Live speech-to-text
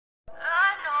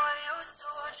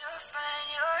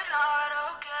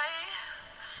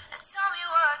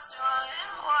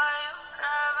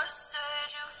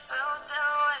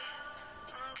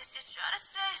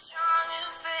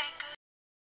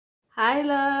Hi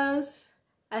loves,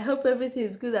 I hope everything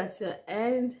is good at your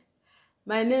end.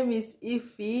 My name is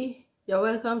Ify. You're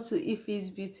welcome to Ify's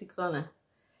Beauty Corner.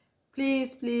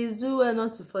 Please do well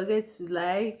not to forget to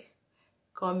like,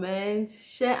 comment,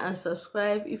 share and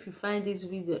subscribe if you find this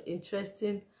video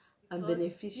interesting and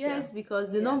beneficial. Yes,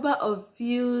 because the number of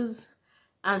views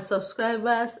and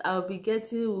subscribers I'll be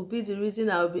getting will be the reason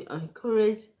I'll be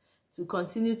encouraged to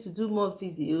continue to do more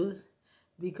videos,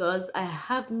 because I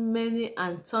have many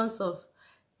and tons of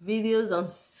videos on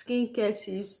skincare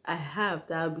tips that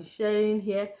I'll be sharing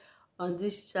here on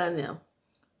this channel.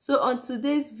 So on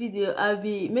today's video, I'll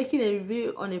be making a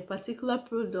review on a particular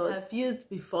product I've used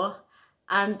before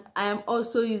and I am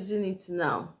also using it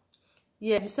now.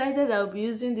 Yeah, I decided I'll be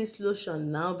using this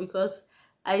lotion now because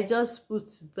I just put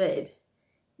to bed.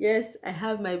 Yes, I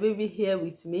have my baby here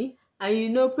with me, and you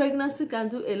know pregnancy can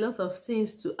do a lot of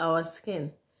things to our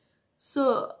skin.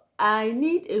 So I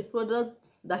need a product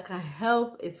that can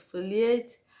help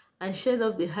exfoliate and shed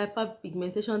off the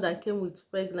hyperpigmentation that came with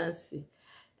pregnancy.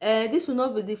 This will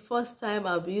not be the first time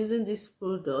I'll be using this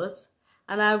product,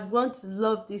 and I've grown to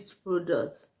love this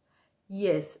product.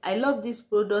 Yes, I love this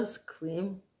product's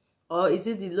cream, or is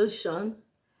it the lotion?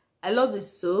 I love the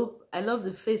soap. I love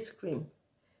the face cream.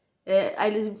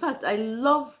 In fact, I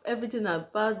love everything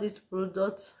about this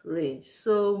product range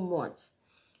so much.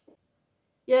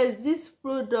 Yes, this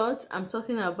product I'm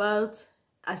talking about,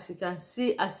 as you can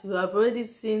see, as you have already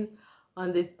seen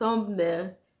on the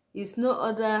thumbnail, is no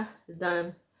other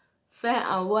than Fair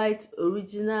and White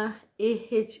Original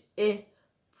AHA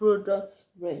product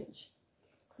range.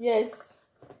 Yes,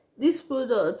 this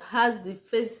product has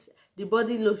the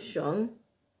body lotion.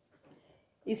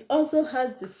 It also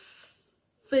has the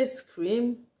face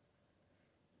cream,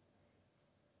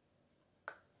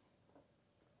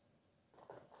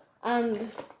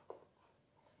 and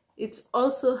it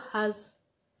also has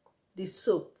the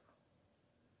soap.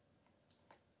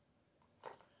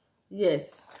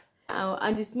 Yes,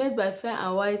 and it's made by Fair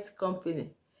and White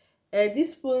company.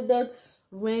 This product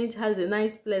range has a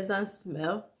nice pleasant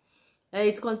smell.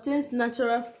 It contains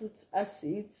natural fruit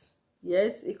acids.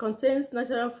 Yes, it contains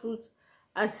natural fruit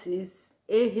acids,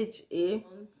 AHA,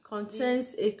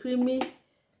 contains a creamy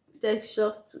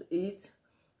texture to it,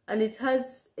 and it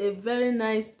has a very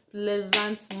nice,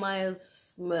 pleasant, mild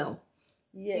smell.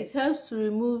 Yes. It helps to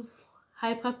remove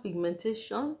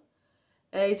hyperpigmentation.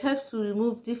 It helps to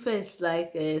remove defects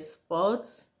like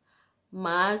spots,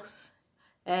 marks,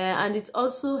 and it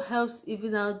also helps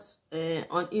even out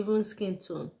uneven skin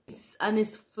tone. It's an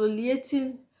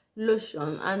exfoliating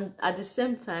lotion, and at the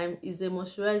same time is a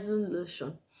moisturizing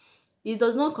lotion. It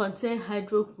does not contain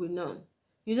hydroquinone.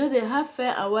 You know, they have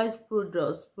Fair and White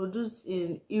products produced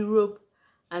in Europe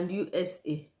and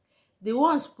USA. The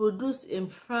ones produced in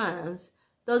France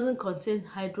doesn't contain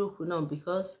hydroquinone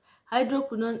because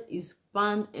hydroquinone is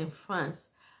banned in France.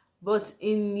 But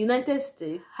in United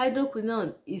States,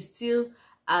 hydroquinone is still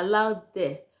allowed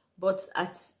there, but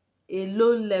at a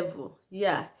low level.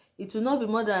 Yeah, it will not be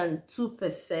more than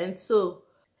 2%. So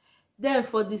then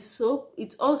for the soap,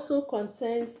 it also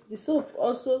contains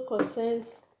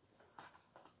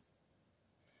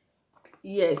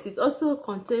yes, it also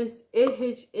contains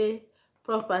AHA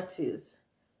properties.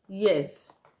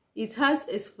 Yes, it has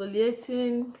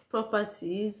exfoliating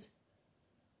properties.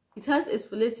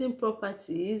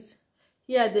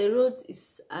 Here they wrote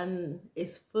is an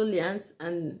exfoliant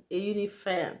and a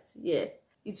unifiant. Yeah,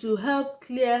 it will help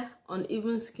clear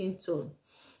uneven skin tone.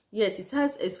 Yes, it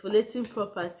has exfoliating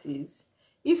properties.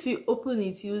 If you open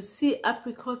it, you see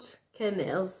apricot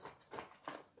kernels.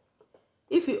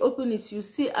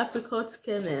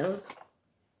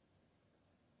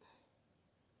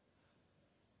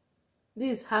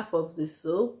 This is half of the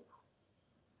soap.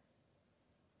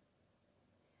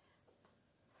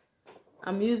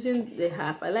 I'm using the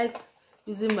half. I like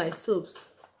using my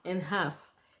soaps in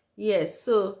half. Yes,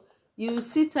 so you will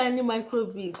see tiny micro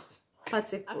beads,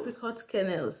 particles, apricot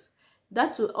kernels.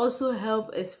 That will also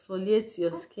help exfoliate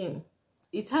your skin.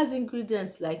 It has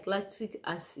ingredients like lactic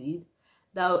acid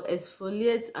that will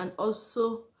exfoliate, and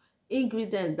also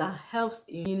ingredient that helps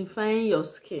in unifying your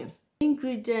skin.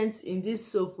 Ingredients in this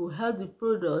soap will help the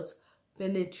product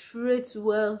penetrate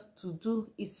well to do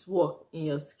its work in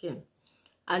your skin,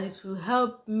 and it will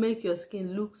help make your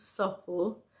skin look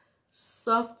supple,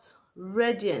 soft,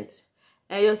 radiant,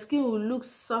 and your skin will look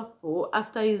supple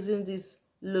after using this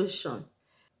lotion.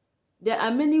 There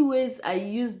are many ways I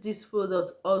use this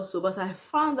product also, but I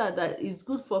found out that it's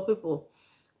good for people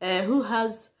who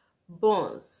has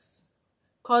burns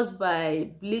caused by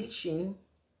bleaching,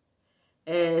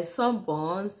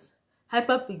 sunburns,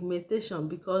 hyperpigmentation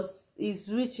because it's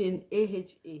rich in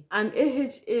AHA, and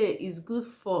AHA is good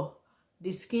for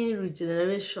the skin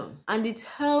regeneration, and it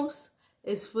helps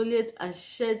exfoliate and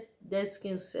shed dead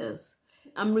skin cells.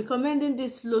 I'm recommending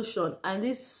this lotion and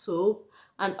this soap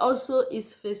and also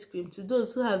its face cream to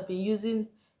those who have been using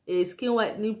a skin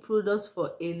whitening product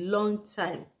for a long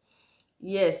time.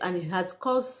 Yes, and it has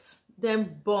caused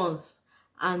them burns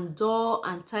and dull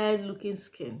and tired looking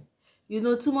skin. You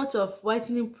know, too much of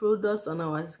whitening products on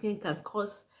our skin can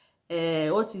cause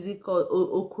what is it called,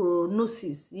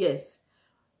 ochronosis. Yes,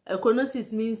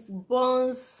 ochronosis means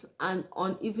burns and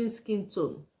uneven skin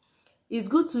tone. It's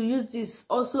good to use this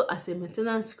also as a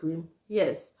maintenance cream,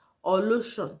 yes, or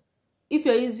lotion. If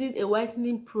you're using a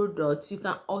whitening product, you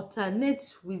can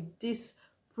alternate with this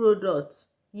product.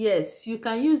 Yes, you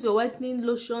can use your whitening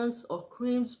lotions or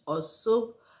creams or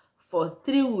soap for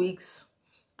 3 weeks,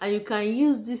 and you can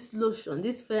use this lotion,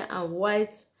 this Fair and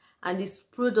White, and this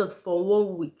product for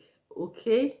 1 week.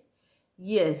 Okay,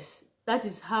 yes, that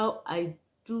is how I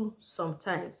do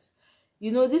sometimes.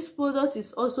 You know, this product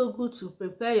is also good to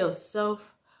prepare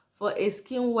yourself for a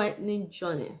skin whitening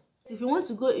journey. If you want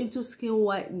to go into skin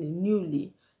whitening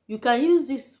newly, you can use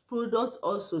this product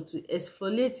also to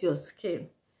exfoliate your skin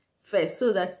first,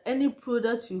 so that any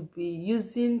product you'll be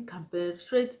using can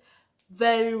penetrate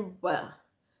very well.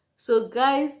 So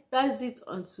guys, that's it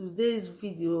on today's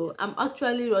video. I'm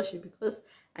actually rushing because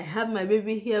I have my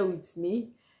baby here with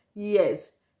me.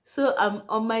 Yes, so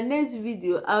on my next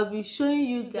video I'll be showing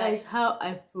you guys how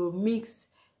I mix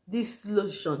this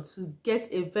lotion to get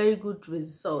a very good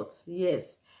result.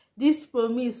 Yes, this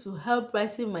promise will help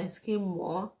brighten my skin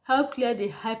more, help clear the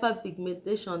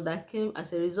hyperpigmentation that came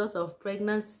as a result of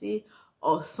pregnancy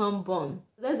or sunburn.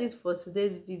 That's it for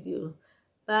today's video.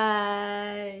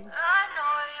 Bye.